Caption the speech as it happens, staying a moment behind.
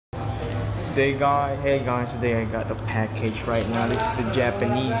Hey guys, today I got the package right now. This is the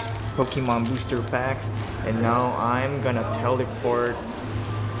Japanese Pokemon booster packs, and now I'm gonna teleport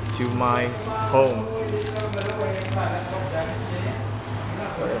to my home.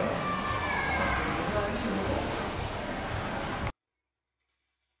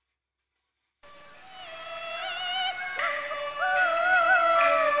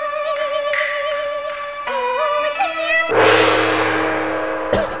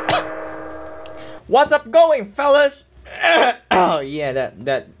 What's up going, fellas? Oh yeah,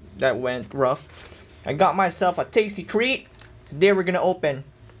 that went rough. I got myself a tasty treat. Today we're gonna open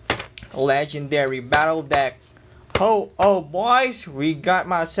a legendary battle deck. Ho-Oh, boys, we got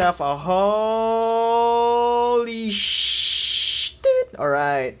myself a holy shit.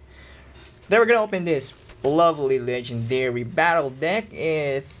 Alright. Then we're gonna open this lovely legendary battle deck.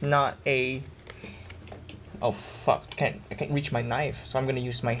 It's not a... Oh fuck, I can't reach my knife, so I'm gonna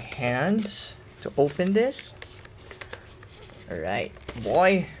use my hands to open this. Alright,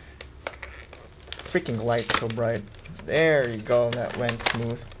 boy. Freaking light so bright. There you go, that went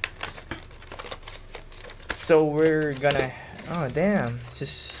smooth. So we're gonna... Oh damn, it's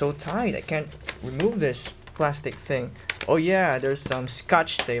just so tight. I can't remove this plastic thing. Oh yeah, there's some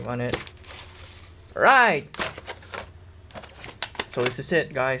scotch tape on it. Right. So this is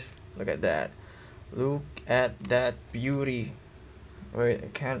it, guys. Look at that. Look at that beauty. Wait, I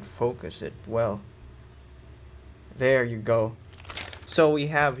can't focus it well. There you go. So we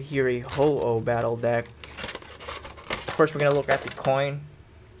have here a Ho-Oh battle deck. First we're gonna look at the coin.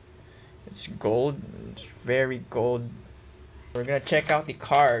 It's gold. It's very gold. We're gonna check out the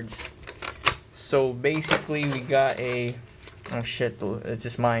cards. So basically we got a... Oh shit, it's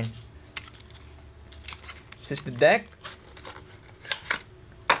just mine. This is the deck.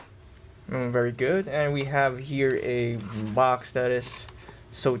 Very good. And we have here a box that is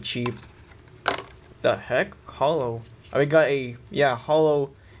so cheap. The heck? Hollow. We got a... Yeah,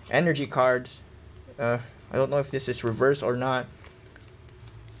 hollow energy cards. I don't know if this is reverse or not.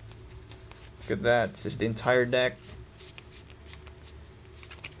 Look at that. This is the entire deck.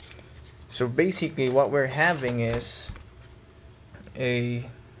 So basically what we're having is a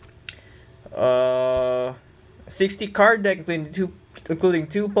 60 card deck including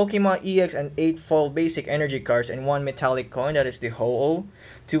two Pokemon EX and 8 full basic energy cards and 1 metallic coin, that is the Ho-Oh,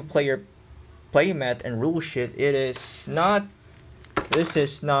 2-player playmat and rule sheet. It is not... This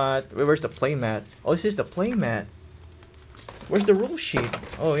is not... Where's the playmat? Oh, this is the playmat. Where's the rule sheet?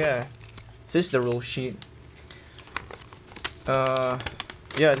 Oh yeah, this is the rule sheet. Yeah,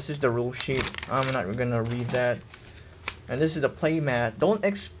 this is the rule sheet. I'm not gonna read that. And this is the playmat. Don't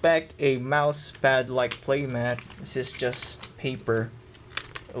expect a mouse pad like playmat. This is just paper.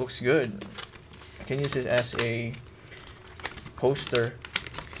 It looks good. I can use it as a poster.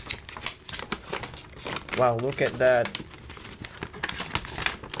 Wow, look at that.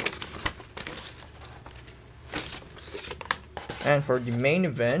 And for the main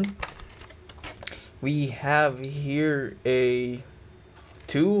event, we have here a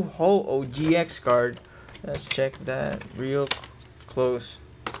 2 Ho-Oh GX card. Let's check that real close.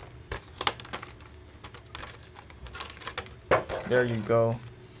 There you go.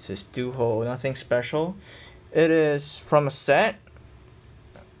 This is 2 Ho-Oh, nothing special. It is from a set.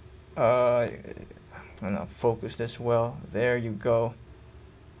 I'm gonna focus this well. There you go.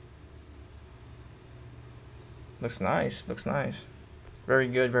 Looks nice, looks nice. Very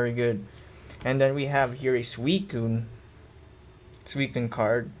good, very good. And then we have here a Suicune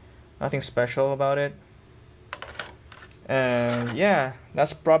card. Nothing special about it. And yeah,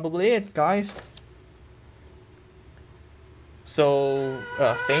 that's probably it, guys. So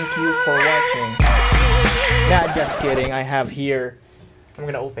thank you for watching. Nah, just kidding. I have here, I'm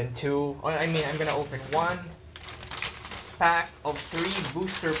gonna open I'm gonna open 1 pack of 3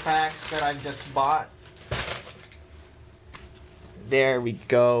 booster packs that I just bought. There we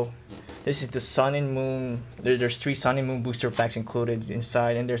go. This is the Sun and Moon. There's 3 Sun and Moon booster packs included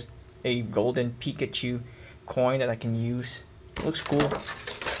inside, and there's a golden Pikachu coin that I can use. It looks cool.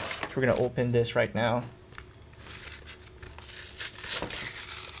 So we're gonna open this right now.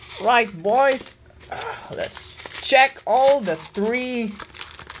 Right, boys. Let's check all the 3.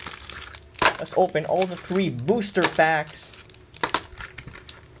 Let's open all the 3 booster packs.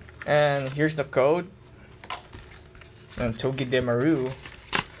 And here's the code. And Togedemaru.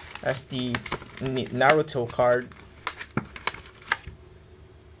 That's the Naruto card.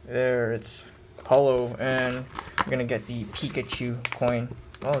 There, it's hollow, and I'm gonna get the Pikachu coin.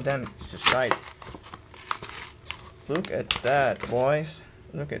 Oh damn, this is tight. Look at that, boys.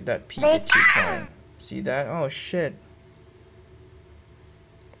 Look at that Pikachu coin. See that? Oh shit.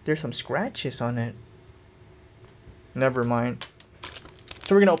 There's some scratches on it. Never mind.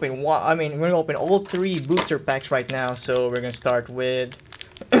 So we're gonna open one. I mean, we're gonna open all 3 booster packs right now. So we're gonna start with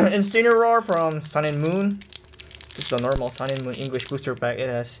Incineroar from Sun and Moon. This is a normal Sun and Moon English booster pack. It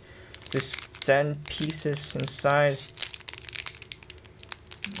has this 10 pieces inside.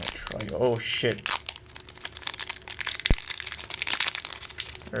 Oh shit.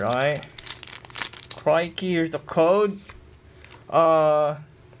 Alright. Crikey, here's the code.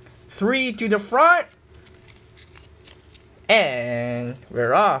 3 to the front. And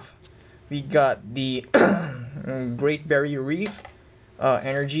we're off. We got the Great Berry Reef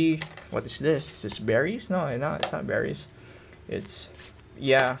energy. What is this? Is this berries? No, it's not berries. It's,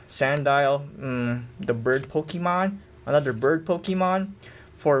 yeah, Sandile. The bird Pokemon. Another bird Pokemon.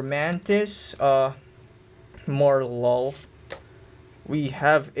 For Mantis, more lol. We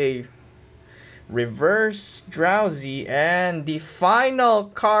have a reverse Drowsy, and the final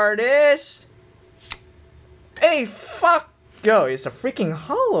card is a it's a freaking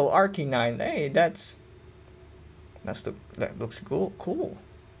hollow Arcanine. Hey, that looks cool.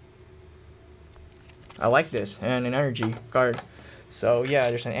 I like this, and an energy card. So yeah,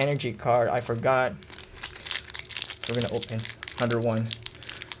 there's an energy card. I forgot. We're gonna open another one.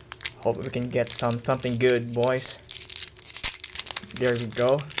 Hope we can get something good, boys. There we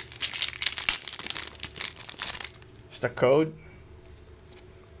go. It's the code.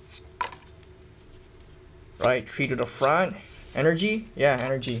 Right, 3 to the front. Energy? Yeah,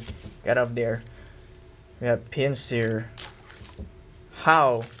 energy. Get up there. We have Pinsir.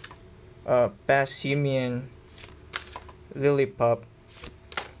 How? Passimian. Lillipup.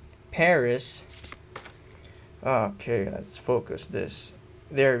 Paris. Okay, let's focus this.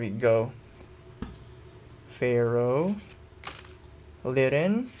 There we go. Pharaoh.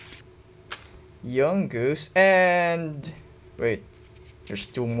 Litten. Young Goose. And wait, there's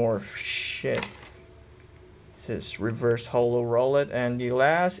 2 more. Shit. This is reverse holo Rowlet. And the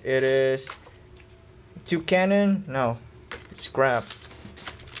last, it is Toucannon. No, it's crap.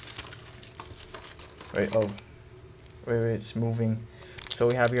 Wait, oh. Wait, it's moving. So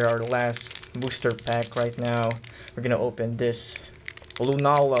we have here our last booster pack right now. We're gonna open this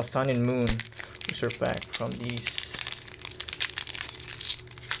Lunala Sun and Moon booster pack from these.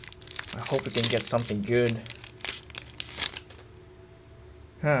 I hope we can get something good.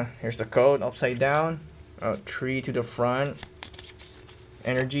 Here's the code upside down. 3 to the front.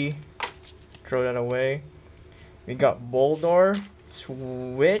 Energy. Throw that away. We got Boldor.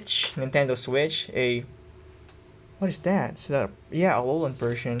 Switch. Nintendo Switch. What is that? Is that a Alolan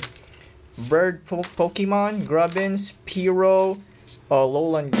version. Bird Pokemon. Grubbins. Pyro.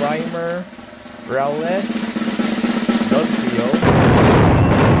 Alolan Grimer. Rowlet. Dugtrio.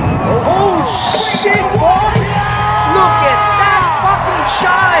 Oh shit, boys! Look at that fucking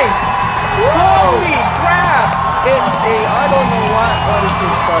shine! Holy crap! It's a, I don't know what is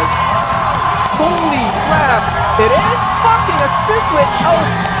this card. Holy crap! It is fucking a secret!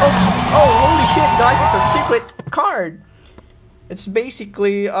 Oh, holy shit, guys, it's a secret card. It's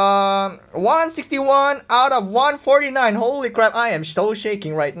basically 161 out of 149. Holy crap, I am so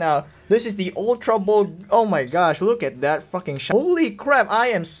shaking right now. This is the Ultra Ball. Oh my gosh, look at that fucking shot. Holy crap, I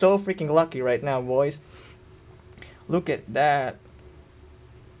am so freaking lucky right now, boys. Look at that.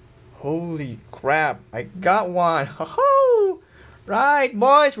 Holy crap, I got one. Ho-ho! Right,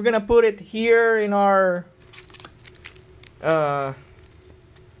 boys, we're gonna put it here in our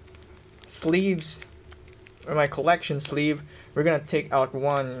sleeves, or my collection sleeve. We're gonna take out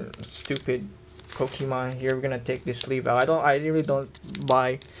one stupid Pokemon here. We're gonna take this sleeve out. I really don't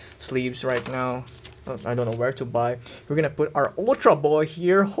buy sleeves right now. I don't know where to buy. We're gonna put our Ultra Boy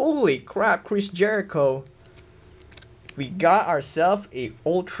here. Holy crap, Chris Jericho. We got ourselves a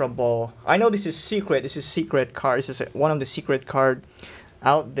Ultra Ball. I know this is secret. This is secret card. This is one of the secret card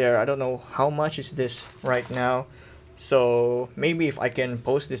out there. I don't know how much is this right now. So maybe if I can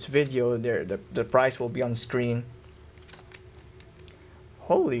post this video there, the price will be on screen.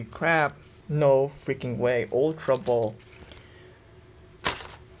 Holy crap. No freaking way. Ultra Ball.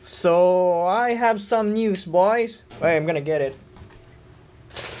 So I have some news, boys. Wait, I'm gonna get it.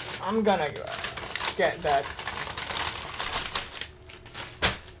 I'm gonna get that.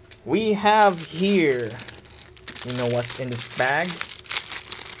 We have here, you know what's in this bag?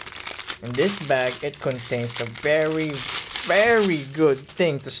 In this bag, it contains a very, very good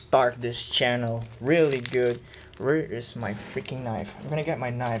thing to start this channel. Really good. Where is my freaking knife? I'm gonna get my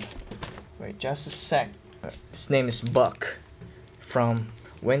knife. Wait, just a sec. His name is Buck from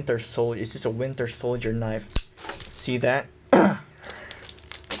Winter Soldier. This is a Winter Soldier knife. See that?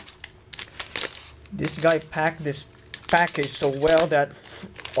 This guy packed this package so well that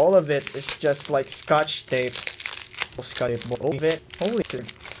all of it is just like scotch tape. Scotch tape. All of it. Holy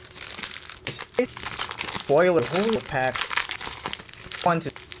shit. Spoiler. Holy pack. Want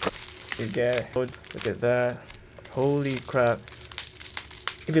to get. Look at that. Holy crap.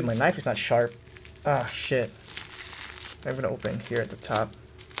 Even my knife is not sharp. Ah, shit. I'm gonna open here at the top.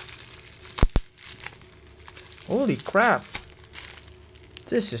 Holy crap.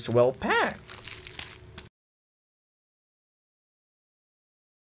 This is well packed.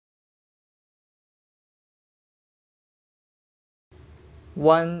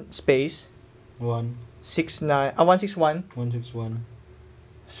 One space. 169. 161. 161.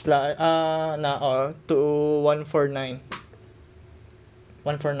 To 149.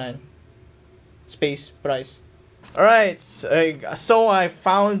 149. Space price. Alright, so I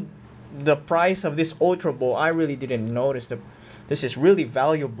found the price of this Ultra Ball. I really didn't notice this is really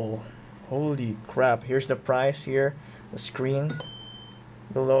valuable. Holy crap. Here's the price here. The screen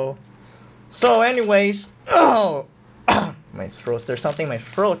below. So anyways, oh my throat. There's something in my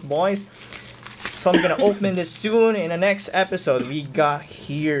throat, boys. So I'm gonna open this soon. In the next episode, we got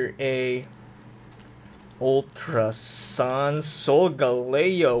here a Ultra Sun Soul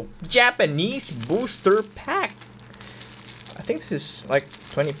Galeo Japanese booster pack. I think this is like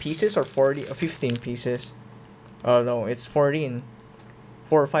 20 pieces or 40 or 15 pieces. Oh no, it's 14.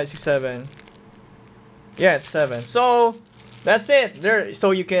 4, 5, 6, 7. Yeah, it's 7. So that's it. There,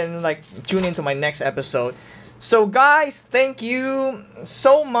 so you can like tune into my next episode. So guys, thank you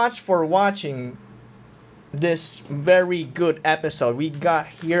so much for watching this very good episode. We got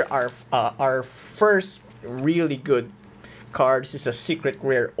here our first really good card. This is a secret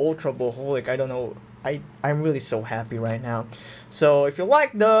rare Ultra Ball. Holy, I don't know. I'm really so happy right now. So if you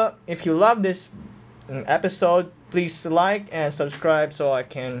love this episode, please like and subscribe so I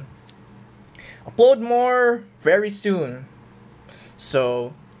can upload more very soon.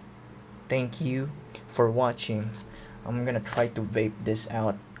 So thank you for watching. I'm gonna try to vape this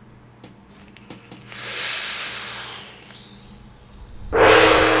out.